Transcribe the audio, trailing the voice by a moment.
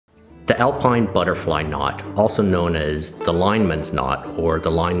The Alpine butterfly knot, also known as the lineman's knot or the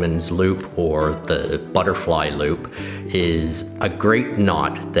lineman's loop or the butterfly loop, is a great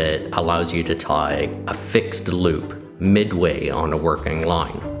knot that allows you to tie a fixed loop midway on a working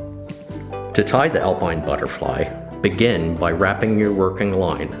line. To tie the Alpine butterfly, begin by wrapping your working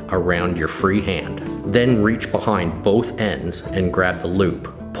line around your free hand. Then reach behind both ends and grab the loop.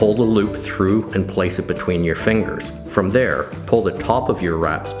 Pull the loop through and place it between your fingers. From there, pull the top of your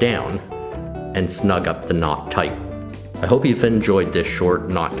wraps down and snug up the knot tight. I hope you've enjoyed this short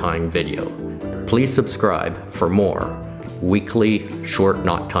knot tying video. Please subscribe for more weekly short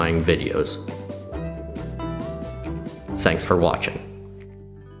knot tying videos. Thanks for watching.